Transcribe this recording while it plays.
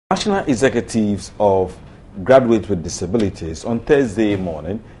National executives of Graduates with Disabilities on Thursday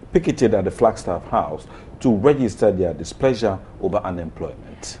morning picketed at the Flagstaff House to register their displeasure over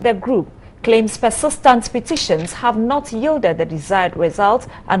unemployment. The group claims persistent petitions have not yielded the desired result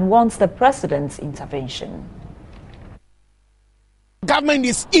and wants the president's intervention. Government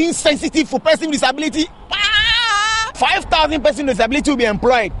is insensitive for persons with disability. 5,000 persons with disability will be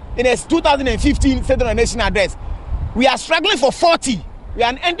employed in a 2015 State of the Nation address. We are struggling for 40. We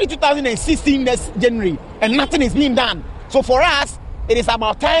are entering 2016 next January, and nothing is being done. So for us, it is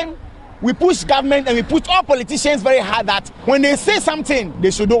about time we push government and we push all politicians very hard that when they say something,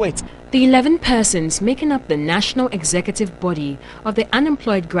 they should do it. The 11 persons making up the national executive body of the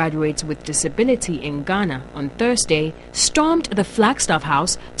unemployed graduates with disability in Ghana on Thursday stormed the Flagstaff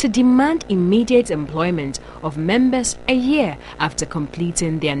House to demand immediate employment of members a year after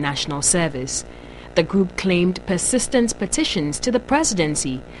completing their national service. The group claimed persistent petitions to the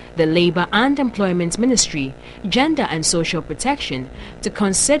presidency, the Labour and Employment Ministry, Gender and Social Protection to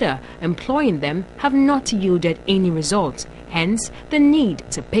consider employing them have not yielded any results, hence the need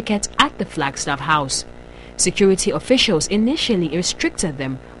to picket at the Flagstaff House. Security officials initially restricted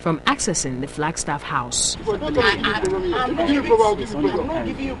them from accessing the Flagstaff House. I'm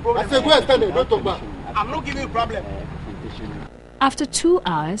not giving you a problem. After 2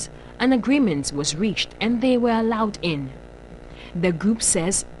 hours, an agreement was reached and they were allowed in. The group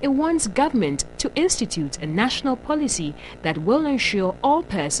says it wants government to institute a national policy that will ensure all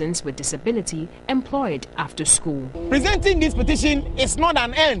persons with disability employed after school. Presenting this petition is not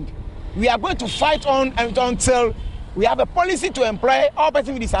an end. We are going to fight on until we have a policy to employ all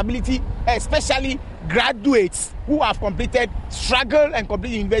persons with disability, especially graduates who have completed struggle and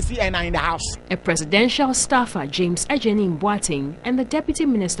completed university and are in the house. A presidential staffer, James Ejeni Mboateng, and the Deputy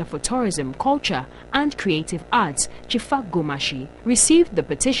Minister for Tourism, Culture and Creative Arts, Chifa Gomashi, received the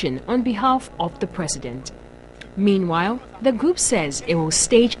petition on behalf of the president. Meanwhile, the group says it will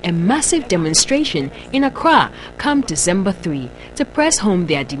stage a massive demonstration in Accra come December 3 to press home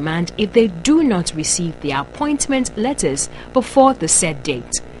their demand if they do not receive their appointment letters before the set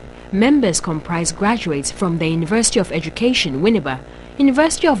date. Members comprise graduates from the University of Education, Winneba,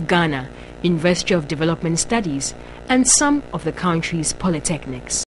 University of Ghana, University of Development Studies, and some of the country's polytechnics.